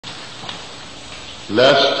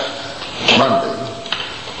Last Monday,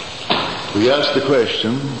 we asked the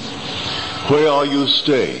question, where are you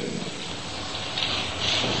staying?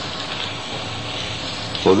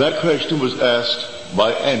 Well, that question was asked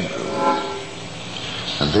by Andrew,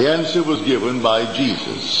 and the answer was given by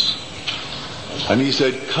Jesus. And he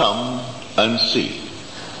said, come and see.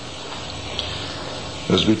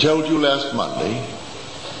 As we told you last Monday,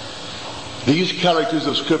 these characters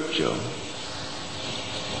of Scripture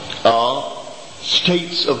are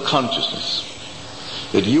states of consciousness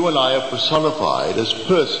that you and I have personified as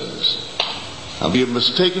persons, and we have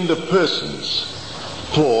mistaken the persons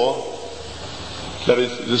for, that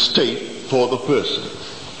is, the state for the person.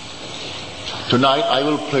 Tonight I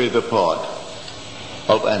will play the part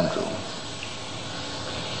of Andrew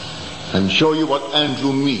and show you what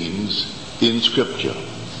Andrew means in Scripture.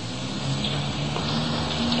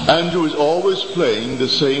 Andrew is always playing the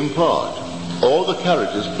same part. All the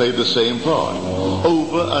characters play the same part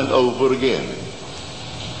over and over again.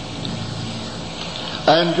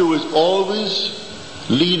 Andrew is always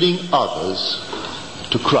leading others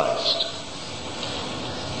to Christ.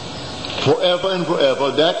 Forever and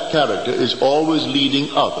forever, that character is always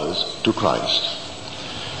leading others to Christ.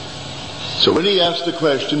 So when he asked the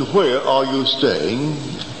question, where are you staying?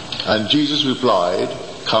 And Jesus replied,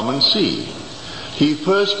 come and see. He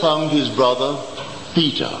first found his brother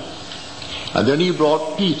Peter, and then he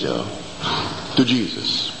brought Peter to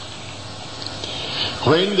Jesus.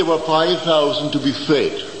 When there were 5,000 to be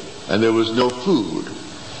fed, and there was no food,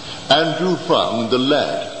 Andrew found the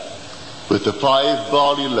lad with the 5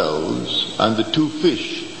 barley loaves and the 2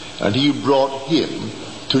 fish, and he brought him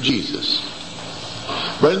to Jesus.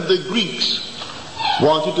 When the Greeks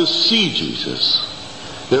wanted to see Jesus,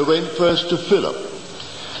 they went first to Philip.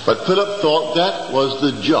 But Philip thought that was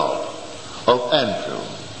the job of Andrew.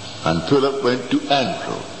 And Philip went to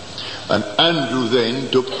Andrew. And Andrew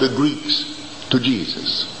then took the Greeks to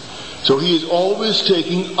Jesus. So he is always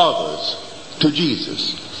taking others to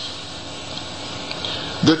Jesus.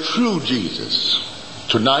 The true Jesus.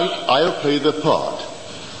 Tonight I'll play the part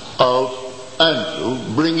of Andrew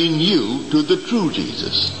bringing you to the true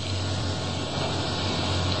Jesus.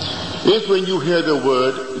 If when you hear the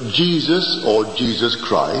word Jesus or Jesus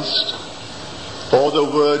Christ, or the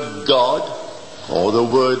word God, or the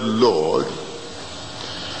word Lord,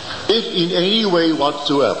 if in any way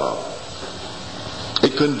whatsoever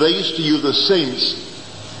it conveys to you the sense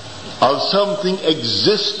of something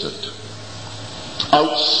existent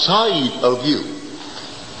outside of you,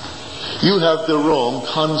 you have the wrong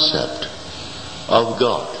concept of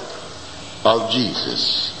God, of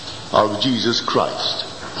Jesus Christ,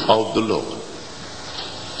 of the Lord.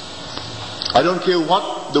 I don't care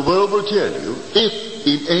what the world will tell you, if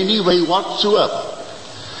in any way whatsoever,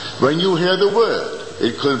 when you hear the word,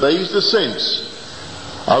 it conveys the sense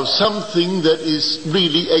of something that is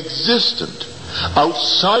really existent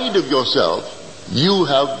outside of yourself, you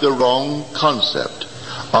have the wrong concept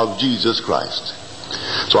of Jesus Christ.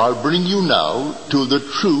 So I'll bring you now to the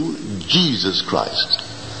true Jesus Christ.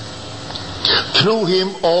 Through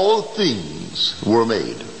him all things were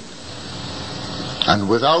made, and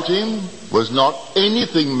without him was not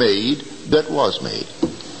anything made that was made.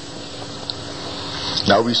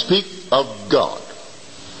 Now we speak of God.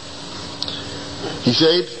 He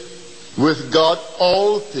said, with God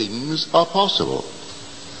all things are possible.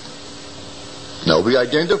 Now we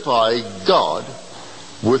identify God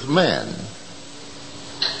with man.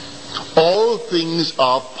 All things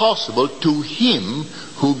are possible to him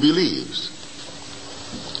who believes.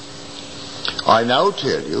 I now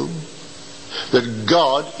tell you that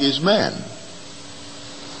God is man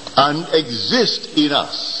and exists in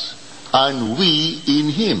us and we in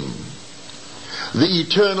him. The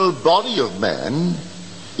eternal body of man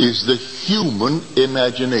is the human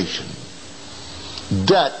imagination.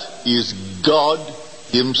 That is God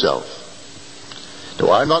himself.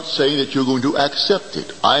 Now I'm not saying that you're going to accept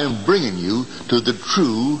it. I am bringing you to the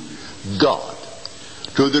true God,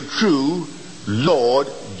 to the true Lord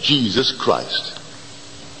Jesus Christ.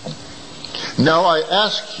 Now I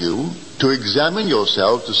ask you to examine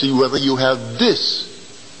yourself to see whether you have this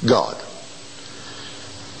God.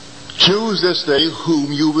 Choose this day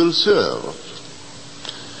whom you will serve.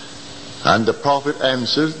 And the prophet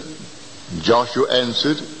answered, Joshua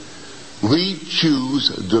answered, we choose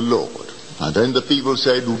the Lord. And then the people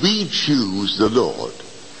said, we choose the Lord.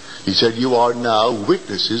 He said, you are now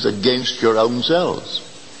witnesses against your own selves.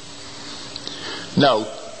 Now,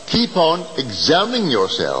 keep on examining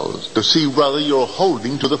yourselves to see whether you're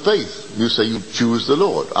holding to the faith. You say you choose the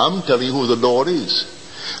Lord. I'm telling you who the Lord is.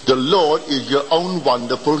 The Lord is your own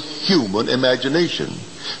wonderful human imagination.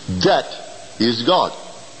 That is God.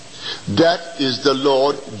 That is the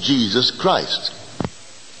Lord Jesus Christ.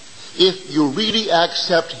 If you really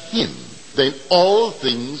accept him, then all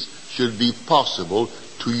things should be possible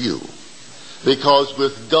to you. Because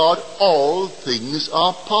with God, all things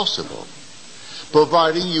are possible,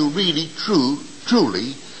 providing you really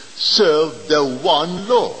truly serve the one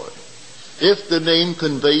Lord. If the name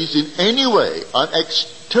conveys in any way an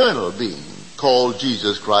external being called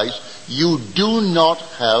Jesus Christ, you do not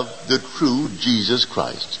have the true Jesus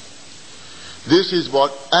Christ. This is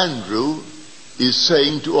what Andrew is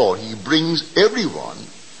saying to all. He brings everyone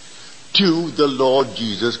to the Lord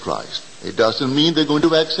Jesus Christ. It doesn't mean they're going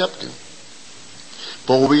to accept him.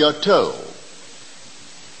 For we are told,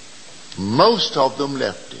 most of them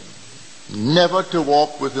left him, never to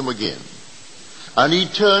walk with him again. And he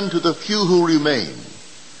turned to the few who remained,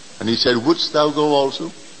 and he said, wouldst thou go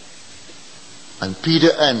also? And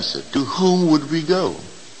Peter answered, to whom would we go?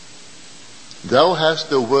 Thou hast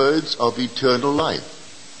the words of eternal life.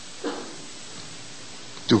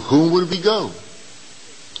 To whom would we go?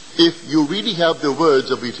 If you really have the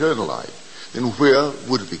words of eternal life, then where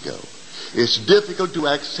would we go? It's difficult to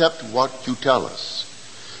accept what you tell us.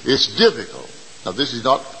 It's difficult. Now this is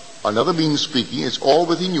not another means speaking. It's all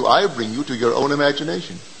within you. I bring you to your own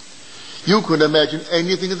imagination. You can imagine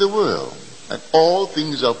anything in the world, and all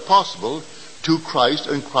things are possible to Christ,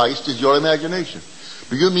 and Christ is your imagination.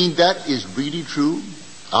 Do you mean that is really true?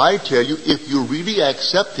 I tell you, if you really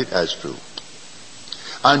accept it as true,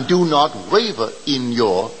 and do not waver in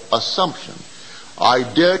your assumption, I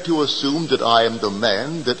dare to assume that I am the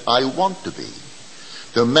man that I want to be.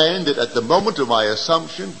 The man that at the moment of my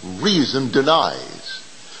assumption, reason denies.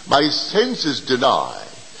 My senses deny.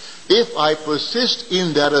 If I persist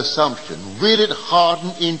in that assumption, will it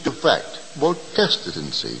harden into fact? Well, test it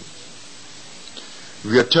and see.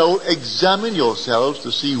 We are told, examine yourselves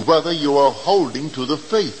to see whether you are holding to the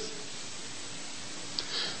faith.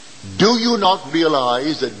 Do you not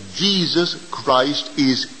realize that Jesus Christ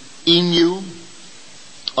is in you?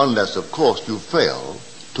 Unless, of course, you fail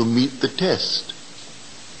to meet the test.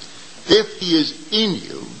 If he is in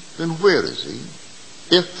you, then where is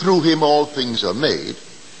he? If through him all things are made,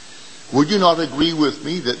 would you not agree with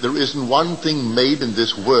me that there isn't one thing made in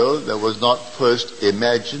this world that was not first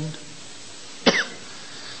imagined?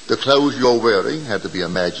 The clothes you're wearing had to be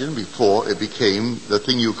imagined before it became the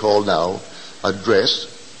thing you call now a dress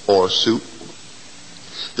or a suit.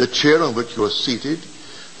 The chair on which you're seated,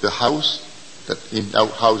 the house that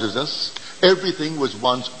houses us, everything was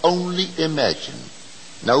once only imagined.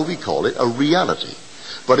 Now we call it a reality.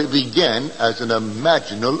 But it began as an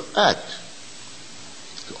imaginal act.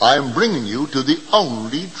 So I am bringing you to the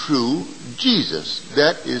only true Jesus.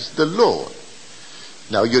 That is the Lord.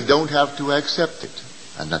 Now you don't have to accept it.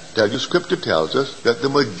 And I tell you, Scripture tells us that the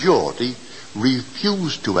majority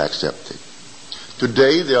refuse to accept it.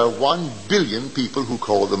 Today there are 1 billion people who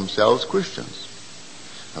call themselves Christians.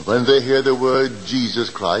 And when they hear the word Jesus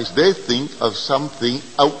Christ, they think of something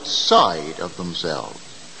outside of themselves.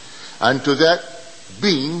 And to that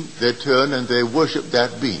being they turn and they worship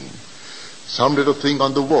that being. Some little thing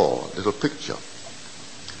on the wall, little picture.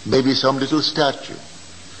 Maybe some little statue.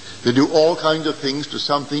 They do all kinds of things to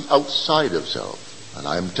something outside of self. And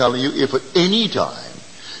I'm telling you, if at any time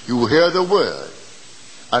you hear the word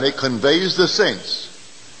and it conveys the sense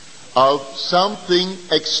of something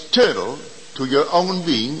external to your own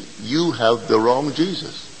being, you have the wrong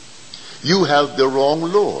Jesus. You have the wrong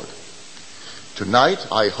Lord. Tonight,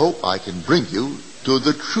 I hope I can bring you to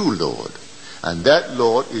the true Lord. And that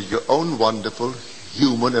Lord is your own wonderful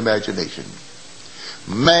human imagination.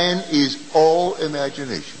 Man is all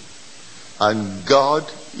imagination. And God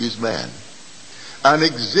is man. And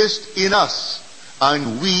exists in us,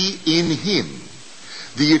 and we in him.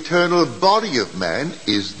 The eternal body of man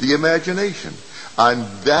is the imagination, and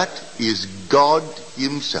that is God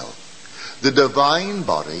himself. The divine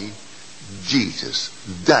body, Jesus,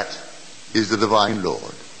 that is the divine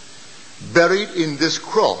Lord, buried in this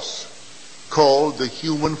cross called the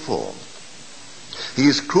human form. He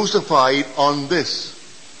is crucified on this.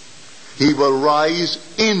 He will rise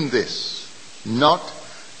in this, not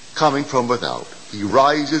coming from without. He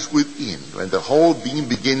rises within when the whole being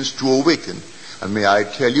begins to awaken. And may I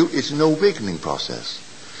tell you, it's an awakening process.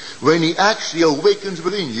 When he actually awakens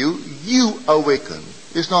within you, you awaken.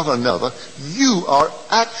 It's not another. You are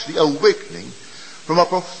actually awakening from a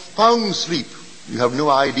profound sleep. You have no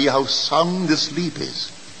idea how sound the sleep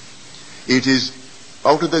is. It is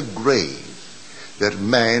out of the grave that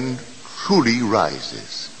man truly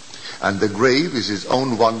rises. And the grave is his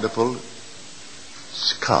own wonderful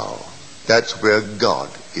skull. That's where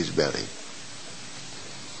God is buried.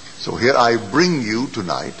 So here I bring you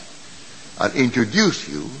tonight and introduce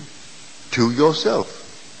you to yourself.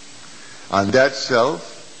 And that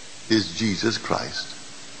self is Jesus Christ.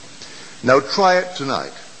 Now try it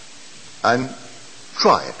tonight. And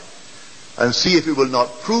try it. And see if it will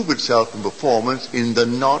not prove itself in performance in the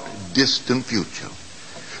not distant future.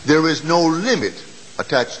 There is no limit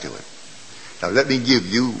attached to it. Now let me give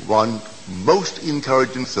you one most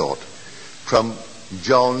encouraging thought from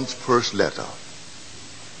John's first letter.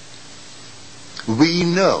 We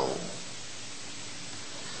know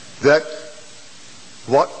that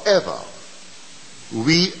whatever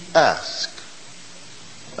we ask,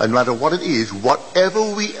 and no matter what it is,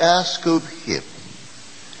 whatever we ask of him,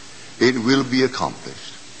 it will be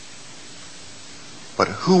accomplished. But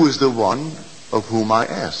who is the one of whom I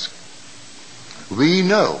ask? We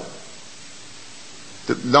know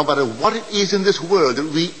that no matter what it is in this world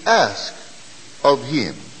that we ask of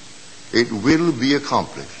him, it will be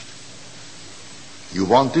accomplished. You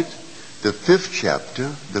want it? The 5th chapter,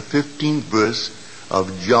 the 15th verse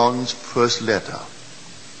of John's first letter.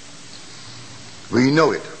 We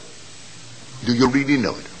know it. Do you really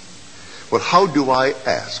know it? Well, how do I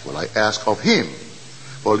ask? Well, I ask of him.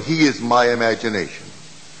 Well, he is my imagination.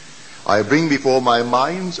 I bring before my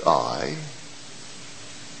mind's eye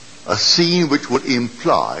a scene which would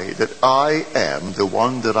imply that I am the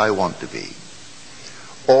one that I want to be,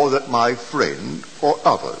 or that my friend or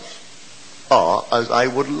others are as I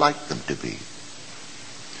would like them to be.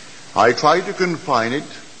 I try to confine it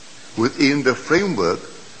within the framework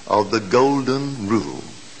of the golden rule.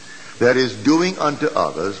 That is, doing unto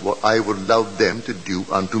others what I would love them to do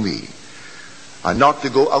unto me, and not to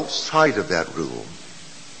go outside of that rule.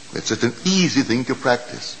 It's such an easy thing to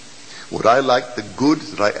practice. Would I like the good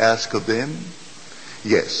that I ask of them?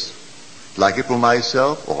 Yes. Like it for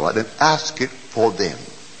myself? All right, then ask it for them.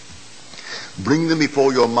 Bring them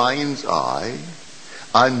before your mind's eye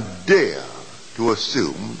and dare to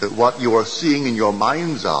assume that what you are seeing in your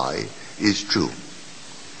mind's eye is true.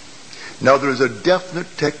 Now there is a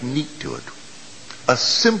definite technique to it. A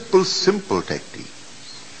simple technique.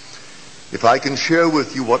 If I can share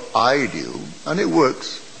with you what I do, and it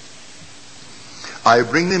works, I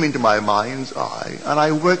bring them into my mind's eye and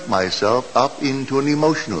I work myself up into an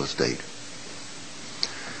emotional state.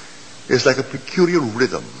 It's like a peculiar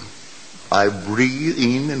rhythm. I breathe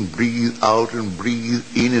in and breathe out and breathe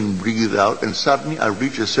in and breathe out, and suddenly I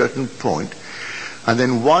reach a certain point, and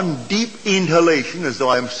then one deep inhalation as though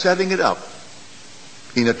I'm setting it up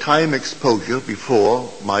in a time exposure before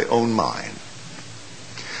my own mind.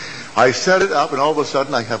 I set it up and all of a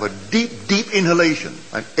sudden I have a deep inhalation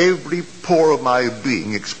and every pore of my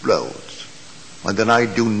being explodes. And then I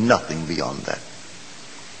do nothing beyond that.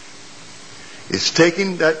 It's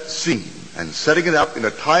taking that scene and setting it up in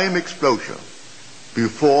a time exposure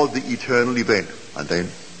before the eternal event. And then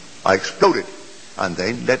I explode it and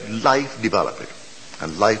then let life develop it.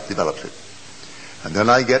 And life develops it. And then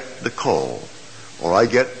I get the call, or I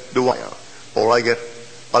get the wire, or I get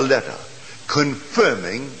a letter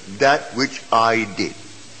confirming that which I did.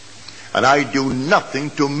 And I do nothing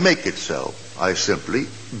to make it so. I simply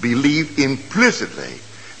believe implicitly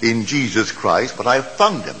in Jesus Christ, but I have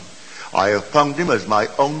found him. I have found him as my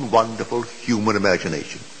own wonderful human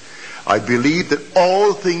imagination. I believe that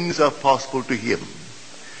all things are possible to him.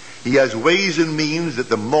 He has ways and means that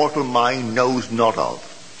the mortal mind knows not of.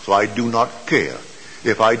 So I do not care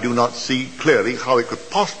if I do not see clearly how it could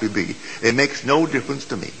possibly be. It makes no difference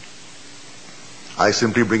to me. I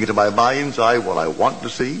simply bring into my mind's eye what I want to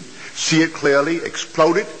see it clearly,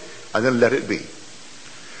 explode it, and then let it be.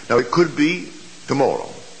 Now it could be tomorrow.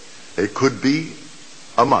 It could be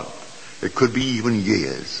a month. It could be even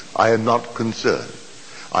years. I am not concerned.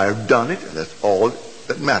 I have done it, and that's all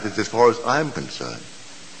that matters as far as I'm concerned.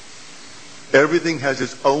 Everything has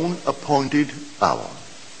its own appointed hour.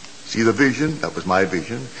 See the vision? That was my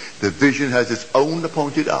vision. The vision has its own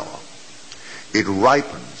appointed hour. It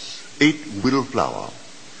ripens. It will flower.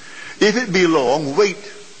 If it be long, wait.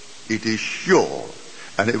 It is sure,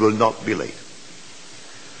 and it will not be late.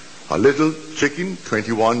 A little chicken,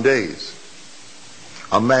 21 days.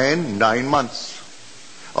 A man, 9 months.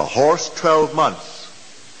 A horse, 12 months.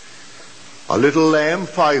 A little lamb,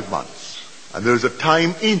 5 months. And there's a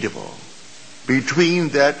time interval between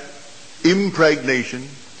that impregnation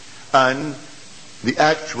and the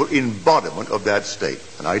actual embodiment of that state.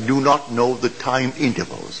 And I do not know the time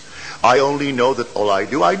intervals. I only know that all I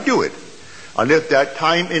do it. And if that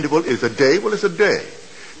time interval is a day, well, it's a day.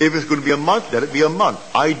 If it's going to be a month, let it be a month.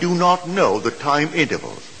 I do not know the time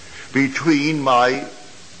intervals between my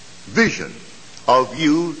vision of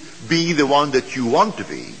you being the one that you want to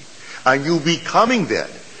be and you becoming that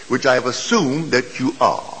which I have assumed that you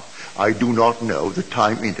are. I do not know the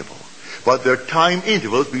time interval. But there are time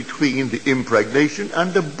intervals between the impregnation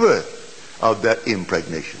and the birth of that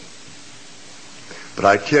impregnation. But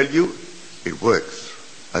I tell you, it works.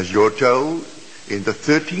 As you're told in the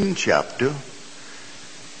 13th chapter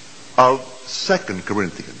of 2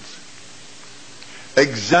 Corinthians.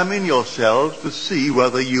 Examine yourselves to see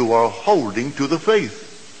whether you are holding to the faith.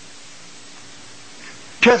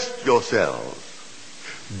 Test yourselves.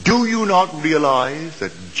 Do you not realize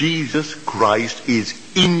that Jesus Christ is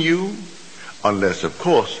in you? Unless, of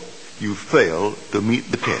course, you fail to meet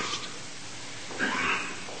the test.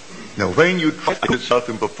 Now, when you trust yourself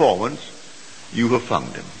in performance, you have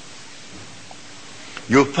found him.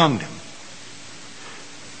 You have found him.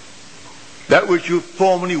 That which you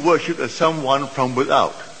formerly worshipped as someone from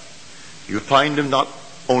without, you find him not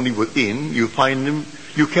only within, you find him,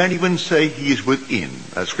 you can't even say he is within.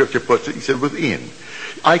 As Scripture puts it, he said within.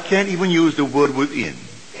 I can't even use the word within.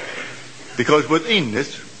 Because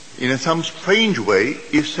withinness, in some strange way,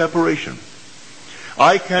 is separation.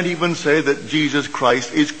 I can't even say that Jesus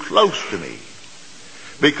Christ is close to me.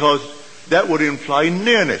 Because that would imply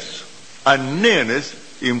nearness. And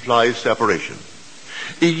nearness implies separation.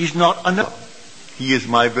 He is not another. He is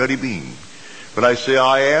my very being. When I say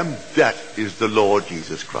I am, that is the Lord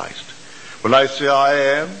Jesus Christ. When I say I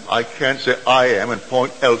am, I can't say I am and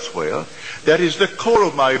point elsewhere. That is the core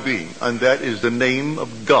of my being, and that is the name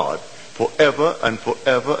of God forever and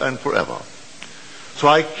forever and forever. So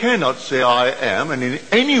I cannot say I am and in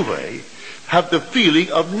any way have the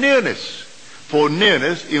feeling of nearness. For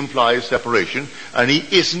nearness implies separation, and he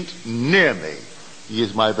isn't near me. He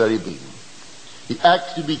is my very being. He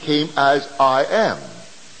actually became as I am,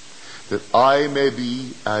 that I may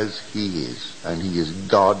be as he is, and he is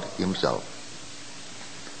God himself.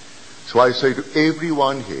 So I say to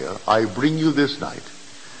everyone here, I bring you this night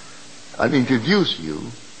and introduce you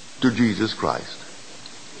to Jesus Christ.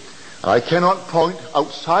 I cannot point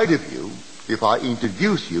outside of you if I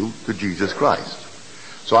introduce you to Jesus Christ.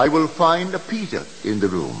 So I will find a Peter in the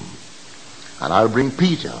room, and I'll bring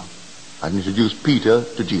Peter and introduce Peter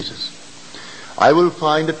to Jesus. I will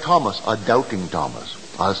find a Thomas, a doubting Thomas.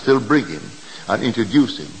 I'll still bring him and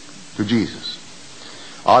introduce him to Jesus.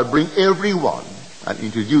 I'll bring everyone and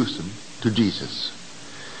introduce them to Jesus.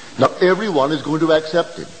 Now everyone is going to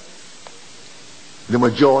accept him. The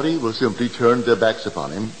majority will simply turn their backs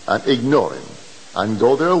upon him and ignore him and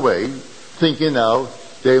go their way thinking now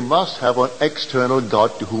they must have an external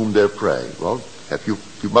God to whom they pray. Well, if you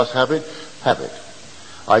must have it, have it.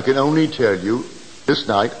 I can only tell you, this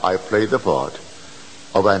night I play the part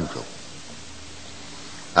of Andrew.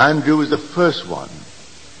 Andrew is the first one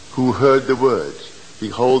who heard the words,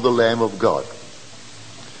 "Behold the Lamb of God."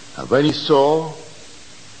 And when he saw,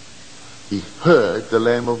 he heard the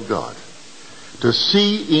Lamb of God. To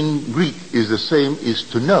see in Greek is the same as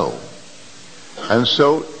to know. And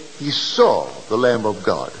so he saw the Lamb of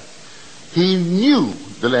God. He knew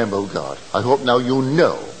the Lamb of God. I hope now you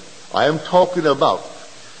know. I am talking about,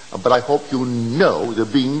 but I hope you know the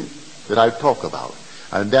being that I talk about.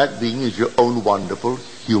 And that being is your own wonderful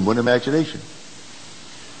human imagination.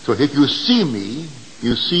 So if you see me,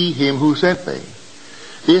 you see him who sent me.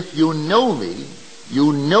 If you know me,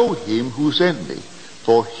 you know him who sent me.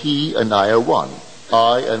 For he and I are one.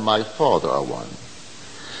 I and my Father are one.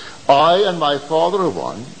 I and my Father are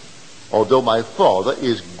one, although my Father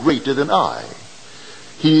is greater than I.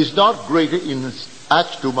 He is not greater as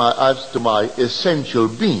to my essential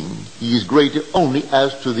being. He is greater only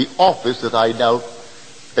as to the office that I now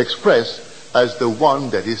express as the one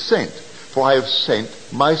that is sent. For I have sent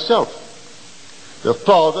myself. The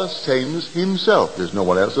Father sends himself. There's no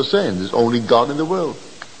one else to send. There's only God in the world.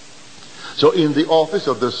 So in the office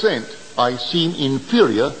of the sent, I seem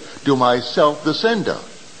inferior to myself, the sender.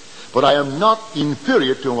 But I am not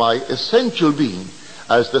inferior to my essential being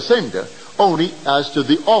as the sender, only as to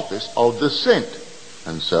the office of the sent.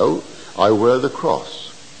 And so I wear the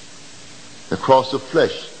cross of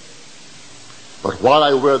flesh. But while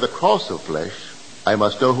I wear the cross of flesh, I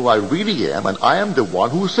must know who I really am, and I am the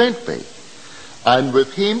one who sent me. And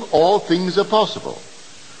with him all things are possible.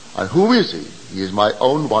 And who is he? He is my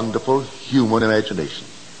own wonderful human imagination.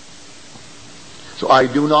 So I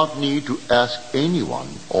do not need to ask anyone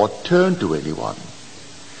or turn to anyone.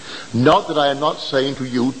 Not that I am not saying to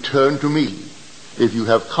you, turn to me. If you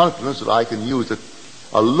have confidence that I can use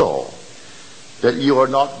a law that you are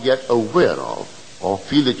not yet aware of, or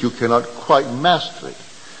feel that you cannot quite master it,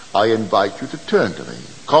 I invite you to turn to me.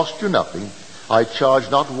 Cost you nothing. I charge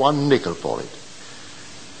not one nickel for it.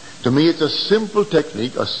 To me it's a simple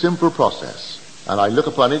technique, a simple process. And I look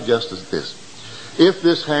upon it just as this. If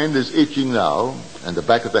this hand is itching now, and the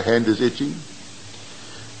back of the hand is itching,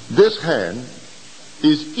 this hand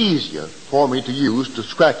is easier for me to use to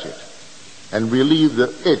scratch it and relieve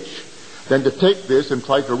the itch than to take this and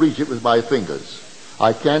try to reach it with my fingers.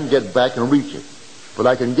 I can't get back and reach it, but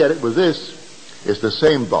I can get it with this. It's the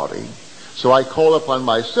same body. So I call upon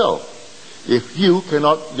myself. If you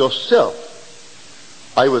cannot yourself,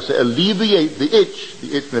 I would say, alleviate the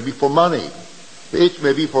itch may be for money, the itch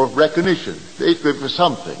may be for recognition, the itch may be for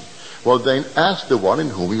something. Well, then ask the one in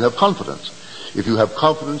whom you have confidence. If you have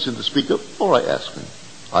confidence in the speaker, all right, ask me.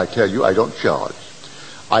 I tell you, I don't charge.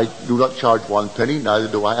 I do not charge 1 penny, neither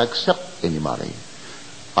do I accept any money.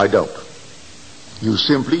 I don't. You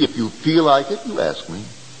simply, if you feel like it, you ask me.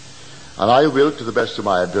 And I will, to the best of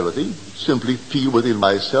my ability, simply feel within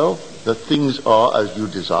myself that things are as you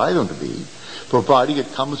desire them to be, providing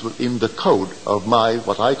it comes within the code of my,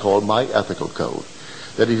 what I call my ethical code.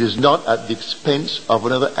 That it is not at the expense of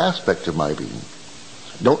another aspect of my being.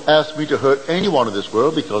 Don't ask me to hurt anyone in this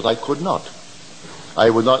world, because I could not. I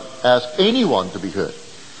would not ask anyone to be hurt.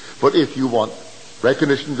 But if you want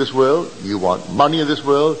recognition in this world, you want money in this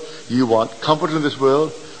world, you want comfort in this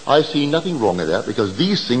world, I see nothing wrong in that, because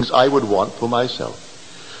these things I would want for myself.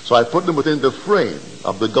 So I put them within the frame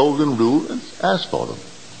of the golden rule and ask for them.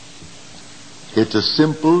 It's a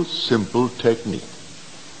simple, simple technique.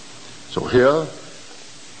 So here,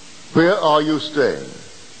 where are you staying?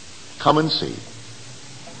 Come and see.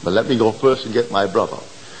 But let me go first and get my brother.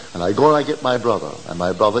 And I go and I get my brother, and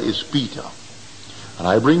my brother is Peter. And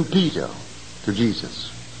I bring Peter to Jesus.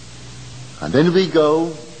 And then we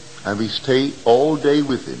go and we stay all day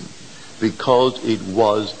with him, because it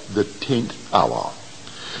was the 10th hour.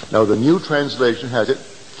 Now the New Translation has it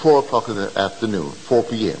 4 o'clock in the afternoon, 4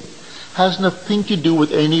 p.m. Has nothing to do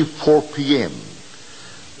with any 4 p.m.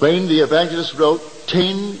 When the evangelist wrote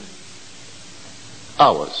 10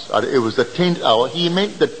 hours, it was the 10th hour, he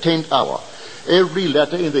meant the 10th hour. Every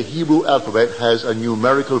letter in the Hebrew alphabet has a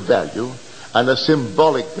numerical value and a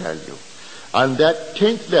symbolic value. And that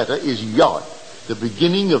 10th letter is Yod, the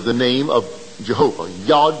beginning of the name of Jehovah.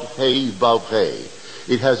 Yod, He, Vav,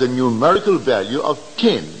 He. It has a numerical value of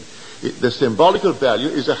 10. The symbolical value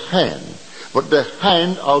is a hand, but the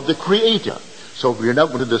hand of the Creator. So we're not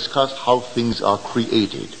going to discuss how things are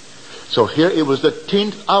created. So here it was the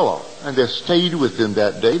 10th hour, and they stayed with him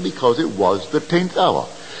that day because it was the 10th hour.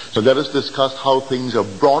 So let us discuss how things are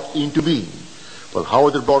brought into being. Well, how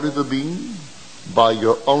are they brought into being? By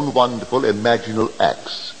your own wonderful imaginal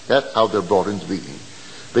acts. That's how they're brought into being.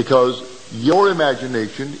 Because your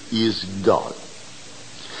imagination is God.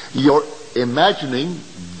 Your imagining,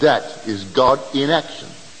 that is God in action.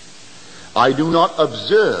 I do not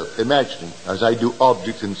observe imagining as I do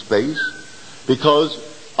objects in space, because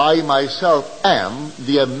I myself am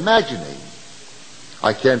the imagining.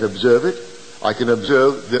 I can't observe it. I can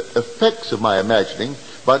observe the effects of my imagining,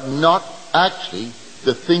 but not actually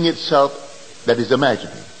the thing itself that is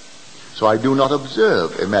imagining. So I do not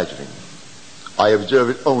observe imagining. I observe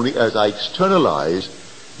it only as I externalize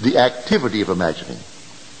the activity of imagining.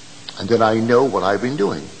 And then I know what I've been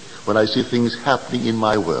doing when I see things happening in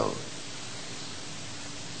my world.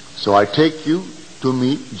 So I take you to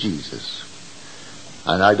meet Jesus.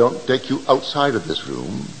 And I don't take you outside of this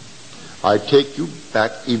room. I take you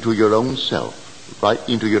back into your own self, right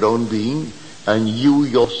into your own being, and you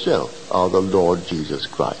yourself are the Lord Jesus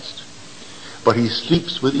Christ. But he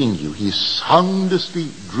sleeps within you. He's sound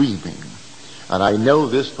asleep, dreaming. And I know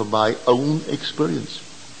this from my own experience.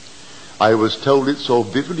 I was told it so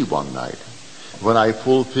vividly one night when I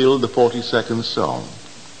fulfilled the 42nd Psalm.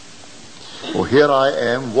 Well, here I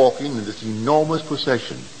am walking in this enormous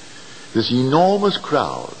procession, this enormous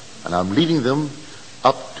crowd, and I'm leading them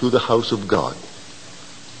up to the house of God.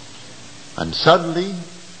 And suddenly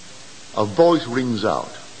a voice rings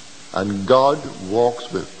out, and God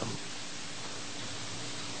walks with them.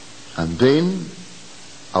 And then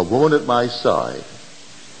a woman at my side,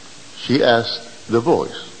 she asked the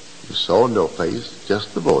voice, you saw no face,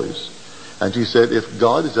 just the voice, and she said, if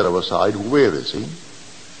God is at our side, where is he?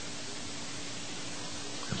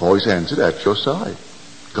 The voice answered, at your side.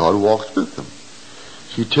 God walks with them.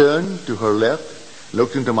 She turned to her left,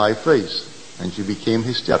 looked into my face, and she became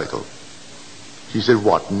hysterical. She said,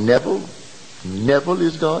 what, Neville? Neville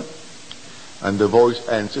is God? And the voice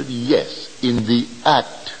answered, yes, in the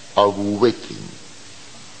act of waking.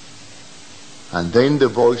 And then the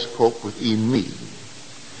voice spoke within me.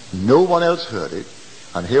 No one else heard it,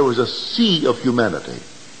 and here was a sea of humanity.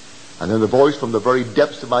 And then the voice from the very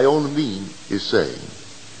depths of my own being is saying,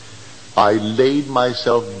 I laid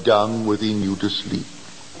myself down within you to sleep.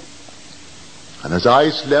 And as I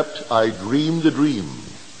slept, I dreamed a dream.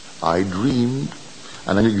 I dreamed,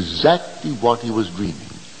 and I knew exactly what he was dreaming.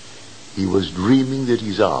 He was dreaming that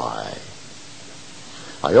he's I.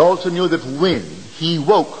 I also knew that when he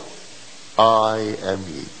woke, I am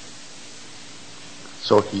he.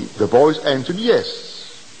 So the voice answered,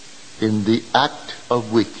 yes, in the act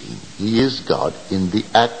of waking. He is God in the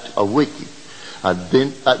act of waking. And then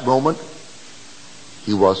at that moment,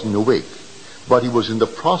 he wasn't awake, but he was in the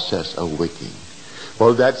process of waking.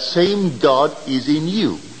 Well, that same God is in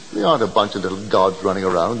you. There aren't a bunch of little gods running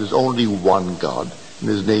around. There's only one God, and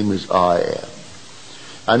his name is I am.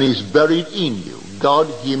 And he's buried in you. God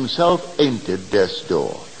himself entered death's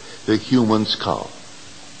door, the human skull,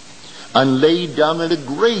 and laid down in the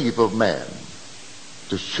grave of man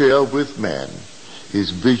to share with man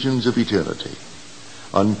his visions of eternity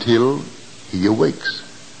until he awakes.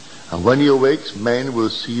 And when he awakes, man will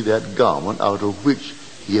see that garment out of which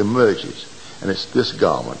he emerges. And it's this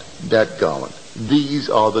garment, that garment. These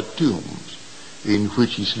are the tombs in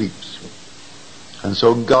which he sleeps. And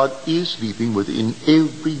so God is sleeping within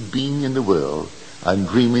every being in the world and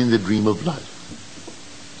dreaming the dream of life.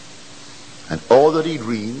 And all that he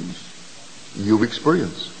dreams, you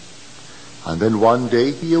experience. And then one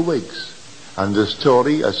day he awakes. And the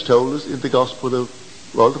story as told us in the gospel of,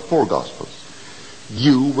 well, the four gospels,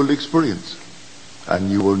 you will experience.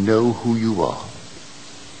 And you will know who you are.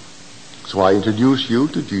 So I introduce you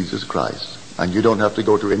to Jesus Christ. And you don't have to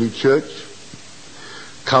go to any church.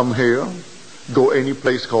 Come here. Go any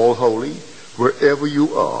place called holy. Wherever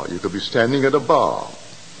you are. You could be standing at a bar.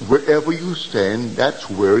 Wherever you stand, that's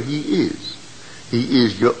where he is. He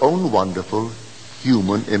is your own wonderful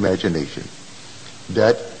human imagination.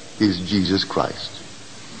 That is Jesus Christ.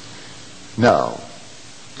 Now,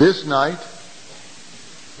 this night,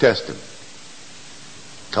 test him.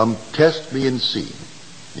 Come test me and see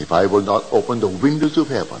if I will not open the windows of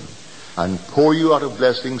heaven and pour you out a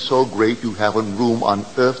blessing so great you haven't room on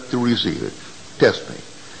earth to receive it. Test me.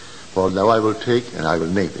 For now I will take and I will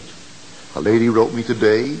name it. A lady wrote me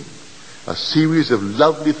today a series of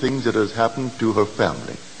lovely things that has happened to her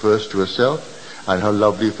family. First to herself and her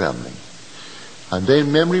lovely family. And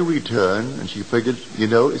then memory returned and she figured,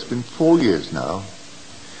 it's been 4 years now.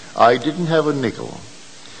 I didn't have a nickel.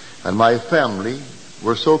 And my family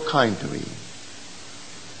were so kind to me.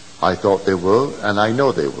 I thought they were, and I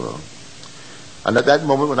know they were. And at that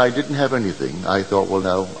moment when I didn't have anything, I thought, well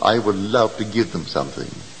now, I would love to give them something.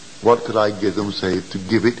 What could I give them, say, to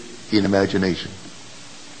give it in imagination?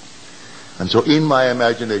 And so in my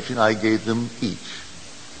imagination, I gave them each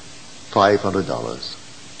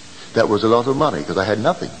 $500. That was a lot of money because I had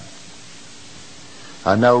nothing.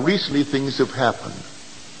 And now recently things have happened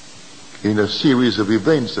in a series of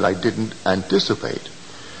events that I didn't anticipate.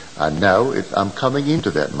 And now I'm coming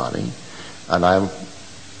into that money, and I'm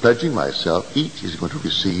pledging myself, each is going to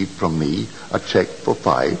receive from me a check for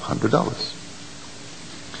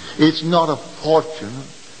 $500. It's not a fortune,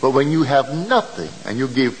 but when you have nothing and you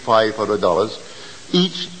give $500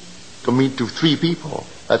 each, to 3 people,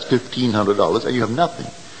 that's $1,500, and you have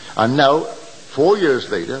nothing. And now, 4 years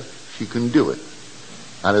later, she can do it,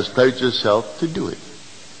 and has pledged herself to do it.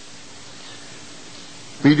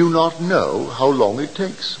 We do not know how long it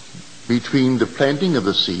takes between the planting of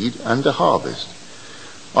the seed and the harvest.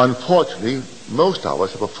 Unfortunately, most of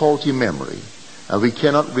us have a faulty memory, and we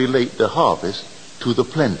cannot relate the harvest to the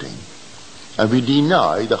planting. And we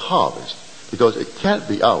deny the harvest because it can't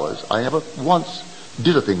be ours. I never once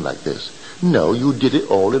did a thing like this. No, you did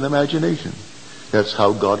it all in imagination. That's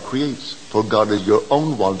how God creates. For God is your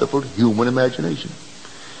own wonderful human imagination.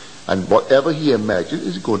 And whatever he imagines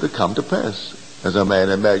is going to come to pass. As a man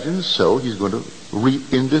imagines, so he's going to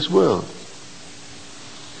reap in this world.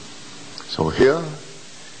 So here,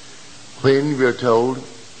 when we are told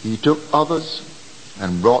he took others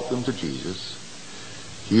and brought them to Jesus,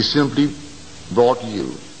 he simply brought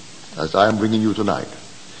you, as I am bringing you tonight,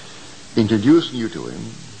 introducing you to him.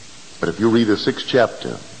 But if you read the 6th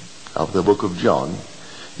chapter of the book of John,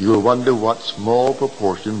 you will wonder what small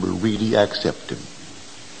proportion will really accept him.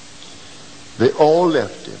 They all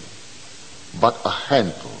left him, but a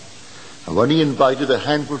handful. And when he invited a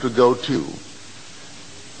handful to go too,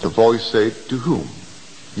 the voice said, to whom?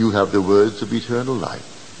 You have the words of eternal life.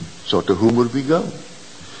 So to whom would we go?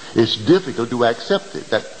 It's difficult to accept it,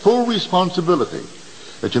 that full responsibility.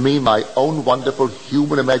 That you mean my own wonderful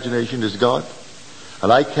human imagination is God?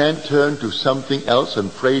 And I can't turn to something else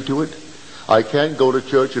and pray to it? I can't go to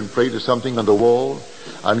church and pray to something on the wall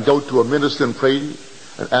and go to a minister and pray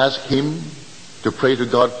and ask him to pray to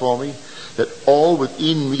God for me? That all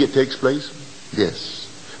within me it takes place? Yes.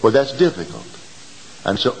 Well, that's difficult.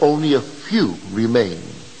 And so only a few remain.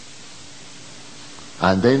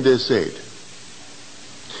 And then they said,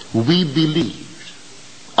 we believed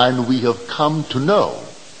and we have come to know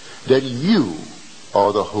that you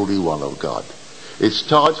are the Holy One of God. It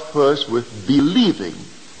starts first with believing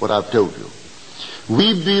what I've told you.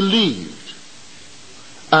 We believed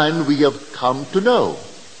and we have come to know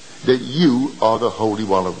that you are the Holy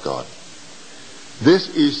One of God.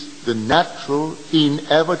 This is the natural,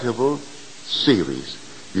 inevitable series.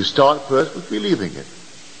 You start first with believing it.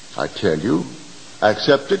 I tell you,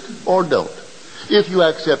 accept it or don't. If you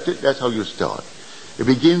accept it, that's how you start. It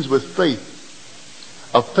begins with faith.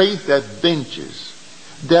 A faith that ventures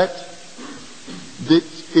that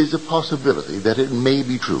this is a possibility, that it may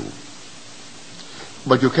be true.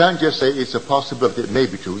 But you can't just say it's a possibility, it may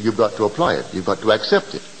be true. You've got to apply it. You've got to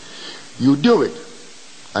accept it. You do it.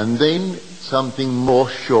 And then something more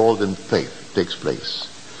sure than faith takes place.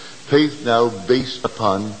 Faith now based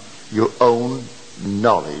upon your own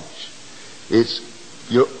knowledge. It's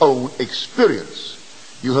your own experience.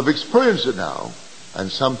 You have experienced it now,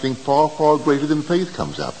 and something far, far greater than faith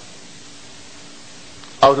comes up.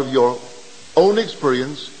 Out of your own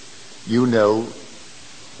experience, you know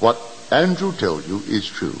what Andrew told you is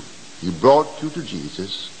true. He brought you to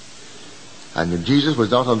Jesus, and Jesus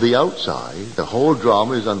was not on the outside. The whole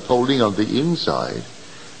drama is unfolding on the inside.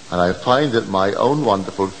 And I find that my own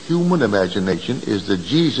wonderful human imagination is the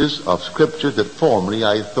Jesus of Scripture that formerly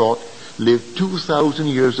I thought lived 2,000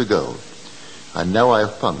 years ago. And now I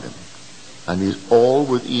have found him. And he's all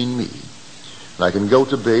within me. And I can go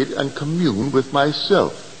to bed and commune with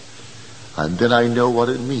myself. And then I know what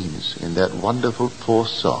it means in that wonderful fourth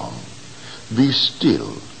song. Be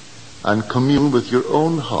still and commune with your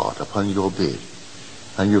own heart upon your bed.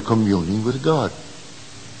 And you're communing with God.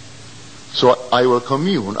 So I will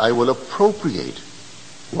commune, I will appropriate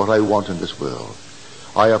what I want in this world.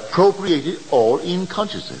 I appropriate it all in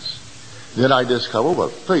consciousness. Then I discover, well,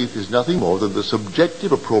 faith is nothing more than the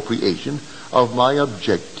subjective appropriation of my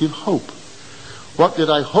objective hope. What did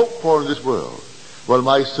I hope for in this world? Well,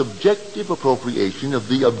 my subjective appropriation of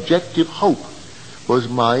the objective hope was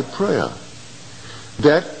my prayer.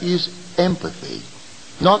 That is empathy.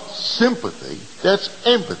 Not sympathy, that's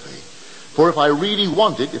empathy. For if I really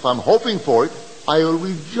want it, if I'm hoping for it, I will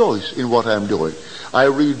rejoice in what I'm doing. I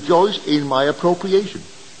rejoice in my appropriation.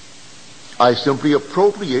 I simply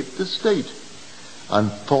appropriate the state and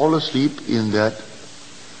fall asleep in that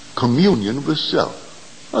communion with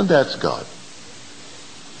self. And that's God.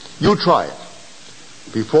 You try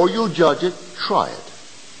it. Before you judge it, try it.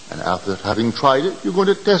 And after having tried it, you're going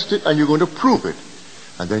to test it and you're going to prove it.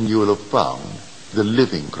 And then you will have found the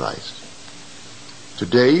living Christ.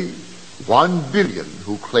 Today, 1 billion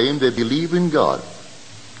who claim they believe in God,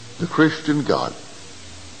 the Christian God.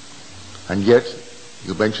 And yet,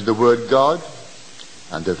 you mention the word God,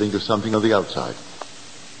 and they think of something on the outside.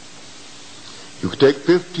 You take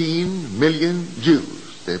 15 million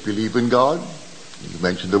Jews, they believe in God. You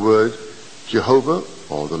mention the word Jehovah,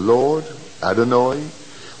 or the Lord, Adonai,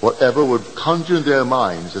 whatever would conjure in their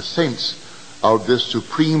minds a sense of this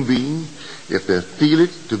supreme being. If they feel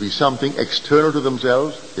it to be something external to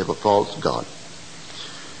themselves, they have a false God.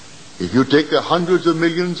 If you take the hundreds of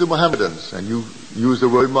millions of Mohammedans and you use the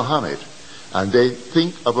word Muhammad, and they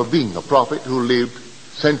think of a being, a prophet who lived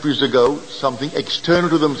centuries ago, something external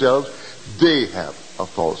to themselves, they have a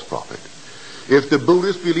false prophet. If the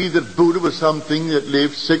Buddhists believe that Buddha was something that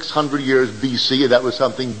lived 600 years BC and that was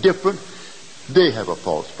something different, they have a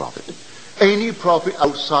false prophet. Any prophet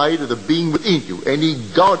outside of the being within you, any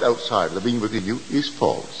God outside of the being within you, is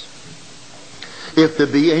false. If there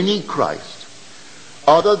be any Christ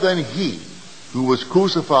other than he who was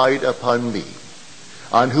crucified upon me,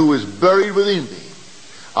 and who is buried within me,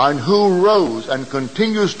 and who rose and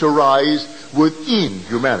continues to rise within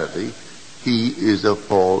humanity, he is a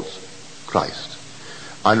false Christ.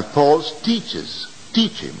 And false teachers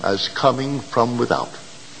teach him as coming from without.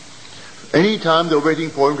 Anytime they're waiting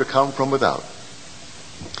for him to come from without,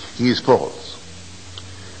 he is false.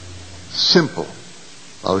 Simple.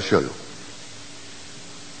 I'll show you.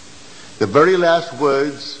 The very last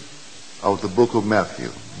words of the book of Matthew,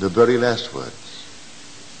 the very last words.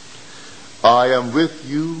 I am with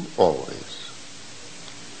you always,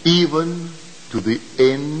 even to the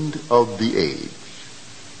end of the age.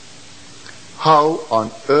 How on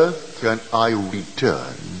earth can I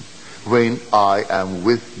return when I am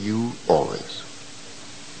with you always?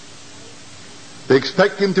 They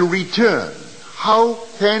expect him to return. How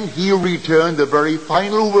can he return the very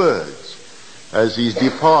final words as he's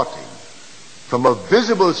departing from a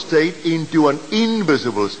visible state into an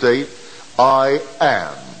invisible state? I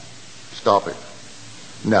am. Stop it.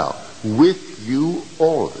 Now, with you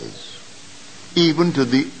always, even to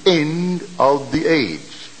the end of the age.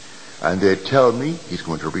 And they tell me he's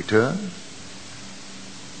going to return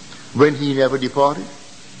when he never departed.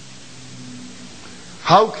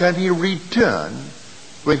 How can he return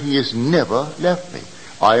when he has never left me?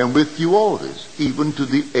 I am with you always, even to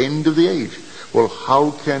the end of the age. Well,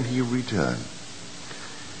 how can he return?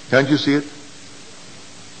 Can't you see it?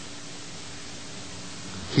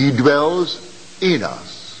 He dwells in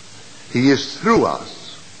us. He is through us.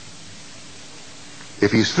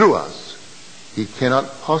 If he's through us, he cannot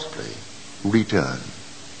possibly return.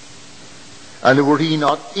 And were he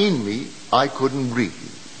not in me, I couldn't breathe.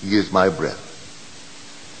 He is my breath.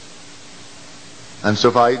 And so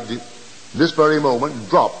if I, this very moment,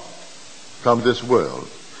 drop from this world,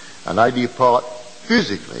 and I depart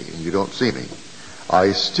physically, and you don't see me,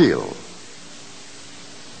 I still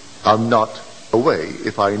am not away.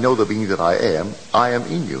 If I know the being that I am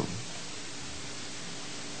in you.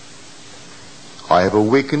 I have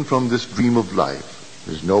awakened from this dream of life.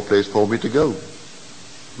 There's no place for me to go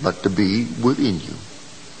but to be within you.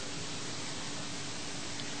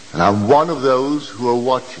 And I'm one of those who are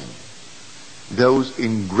watching, those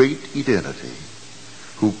in great eternity,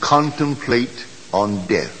 who contemplate on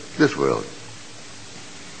death, this world.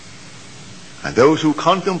 And those who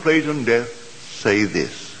contemplate on death say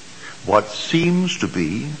this: what seems to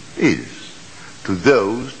be is, to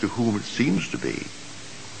those to whom it seems to be,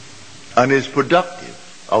 and is productive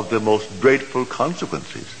of the most dreadful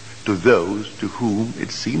consequences to those to whom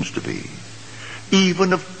it seems to be,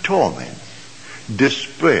 even of torment,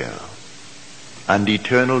 despair, and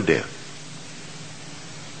eternal death.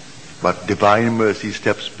 But divine mercy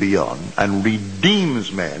steps beyond and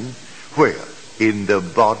redeems men where? In the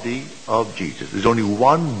body of Jesus. There's only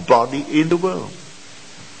one body in the world.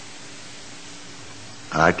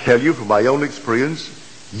 And I tell you from my own experience,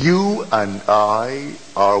 you and I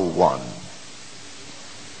are one.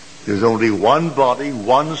 There's only one body,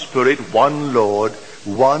 one Spirit, one Lord,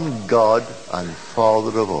 one God and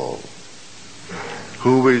Father of all,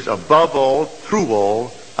 who is above all, through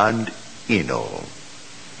all, and in all.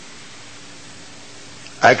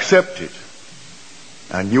 Accept it,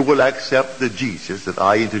 and you will accept the Jesus that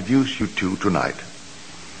I introduce you to tonight.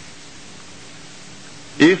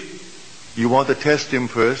 If you want to test him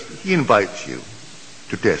first, he invites you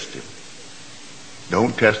to test him.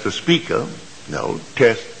 Don't test the speaker, no,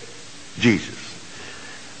 test Jesus.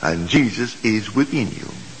 And Jesus is within you.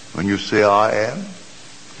 When you say, I am,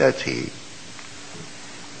 that's he.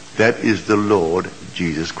 That is the Lord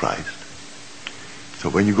Jesus Christ. So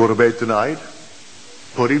when you go to bed tonight,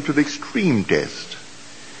 put him to the extreme test.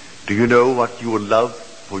 Do you know what you will love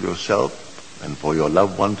for yourself and for your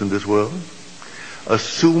loved ones in this world?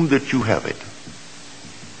 Assume that you have it.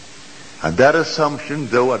 And that assumption,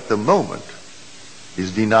 though at the moment,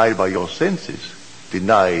 is denied by your senses,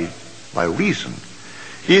 denied by reason,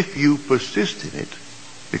 if you persist in it,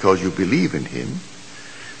 because you believe in him,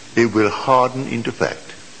 it will harden into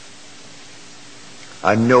fact.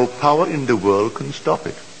 And no power in the world can stop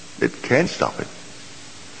it. It can't stop it.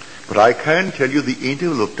 But I can tell you the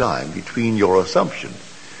interval of time between your assumption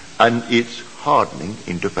and its hardening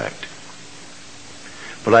into fact.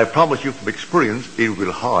 But I promise you from experience, it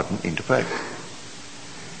will harden into fact.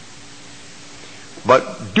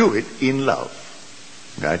 But do it in love.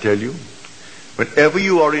 May I tell you? Whenever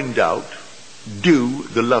you are in doubt, do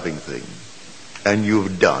the loving thing. And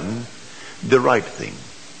you've done the right thing.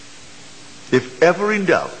 If ever in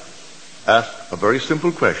doubt, ask a very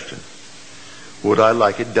simple question. Would I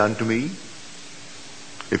like it done to me?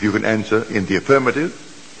 If you can answer in the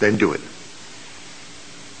affirmative, then do it.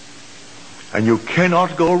 And you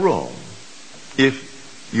cannot go wrong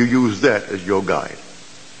if you use that as your guide.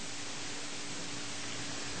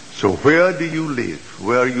 So where do you live?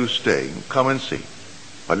 Where are you staying? Come and see.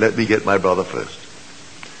 But let me get my brother first.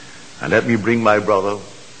 And let me bring my brother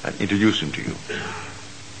and introduce him to you.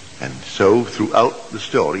 And so throughout the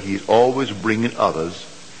story, he's always bringing others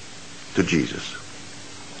to Jesus.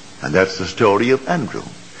 And that's the story of Andrew.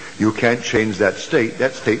 You can't change that state.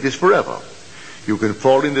 That state is forever. You can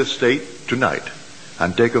fall in this state tonight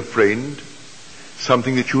and take a friend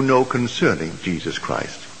something that you know concerning Jesus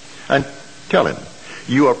Christ and tell him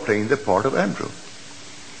you are playing the part of Andrew.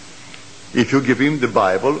 If you give him the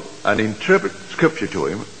Bible and interpret Scripture to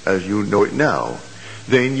him as you know it now,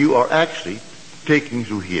 then you are actually taking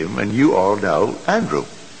to him and you are now Andrew.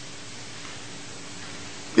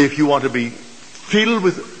 If you want to be filled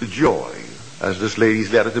with joy, as this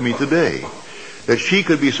lady's letter to me today, that she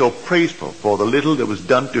could be so praiseful for the little that was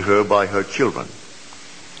done to her by her children,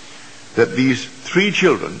 that these 3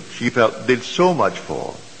 children she felt did so much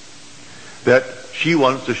for, that she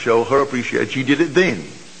wants to show her appreciation. She did it then.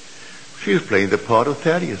 She is playing the part of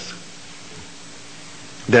Thaddeus.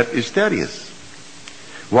 That is Thaddeus,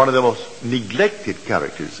 one of the most neglected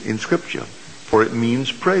characters in Scripture, for it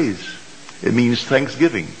means praise. It means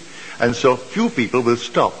thanksgiving. And so few people will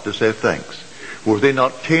stop to say thanks. Were there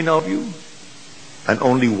not 10 of you, and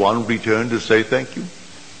only 1 returned to say thank you?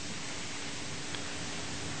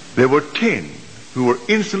 There were 10 who were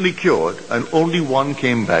instantly cured, and only 1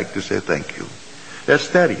 came back to say thank you. That's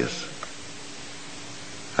Thaddeus.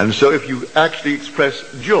 And so if you actually express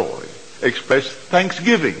joy, express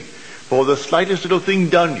thanksgiving for the slightest little thing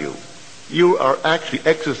done you are actually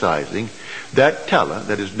exercising that talent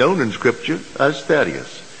that is known in Scripture as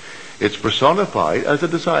Thaddeus. It's personified as a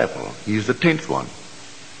disciple. He's the 10th one.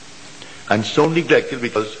 And so neglected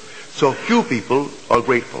because so few people are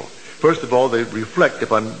grateful. First of all, they reflect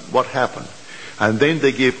upon what happened. And then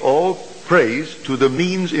they give all praise to the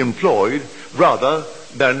means employed rather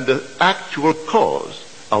than the actual cause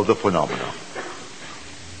of the phenomenon.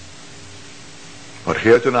 But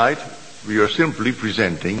here tonight, we are simply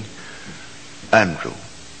presenting Andrew.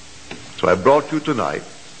 So I brought you tonight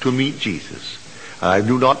to meet Jesus. I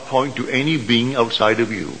do not point to any being outside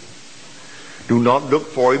of you. Do not look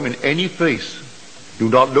for him in any place. Do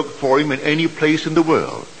not look for him in any place in the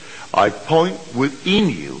world. I point within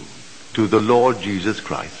you to the Lord Jesus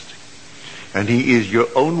Christ. And he is your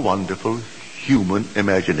own wonderful human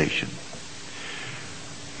imagination.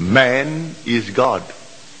 Man is God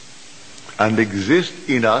and exists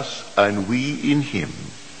in us and we in him.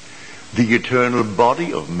 The eternal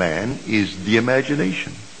body of man is the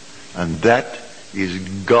imagination, and that is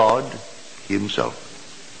God himself.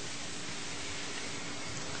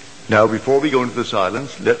 Now, before we go into the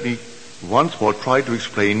silence, let me once more try to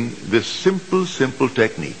explain this simple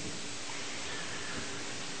technique.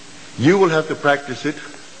 You will have to practice it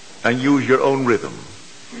and use your own rhythm.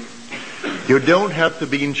 You don't have to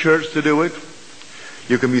be in church to do it.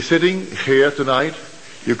 You can be sitting here tonight.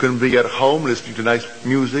 You can be at home listening to nice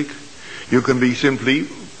music. You can be simply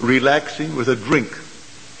relaxing with a drink.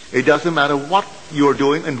 It doesn't matter what you're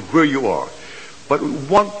doing and where you are, but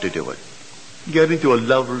want to do it. Get into a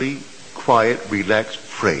lovely, quiet, relaxed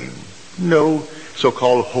frame. No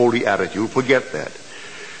so-called holy attitude. Forget that.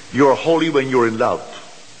 You're holy when you're in love.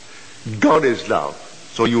 God is love.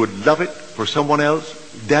 So you would love it for someone else.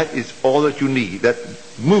 That is all that you need. That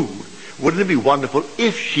mood. Wouldn't it be wonderful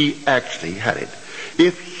if she actually had it?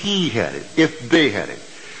 If he had it? If they had it?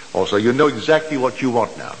 Also, you know exactly what you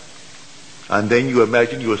want now. And then you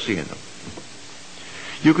imagine you are seeing them.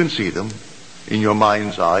 You can see them in your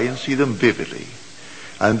mind's eye and see them vividly.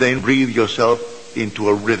 And then breathe yourself into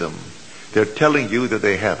a rhythm. They're telling you that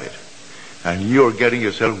they have it. And you're getting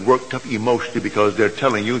yourself worked up emotionally because they're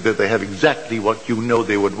telling you that they have exactly what you know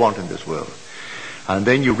they would want in this world. And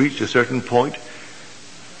then you reach a certain point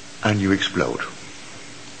and you explode.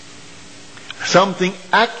 Something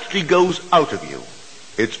actually goes out of you.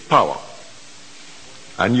 It's power.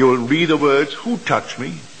 And you'll read the words, "Who touched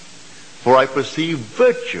me? For I perceive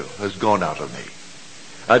virtue has gone out of me."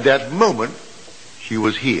 At that moment, she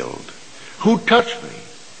was healed. Who touched me?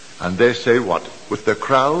 And they say what? With the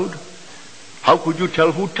crowd? How could you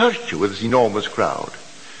tell who touched you with this enormous crowd?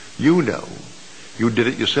 You know. You did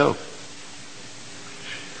it yourself.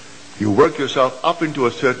 You work yourself up into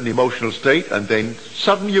a certain emotional state and then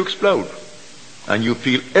suddenly you explode. And you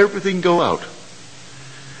feel everything go out.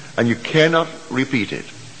 And you cannot repeat it.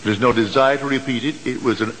 There's no desire to repeat it. It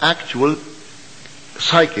was an actual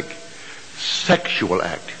psychic, sexual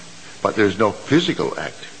act. But there's no physical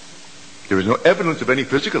act. There is no evidence of any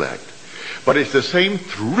physical act. But it's the same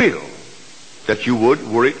thrill that you would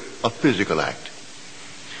were it a physical act.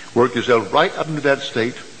 Work yourself right up into that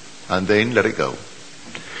state and then let it go.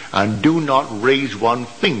 And do not raise one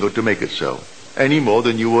finger to make it so, any more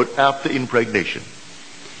than you would after impregnation.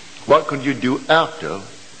 What can you do after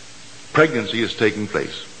pregnancy is taking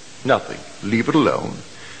place? Nothing. Leave it alone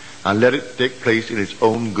and let it take place in its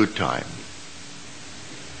own good time.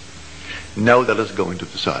 Now let us go into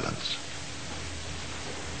the silence.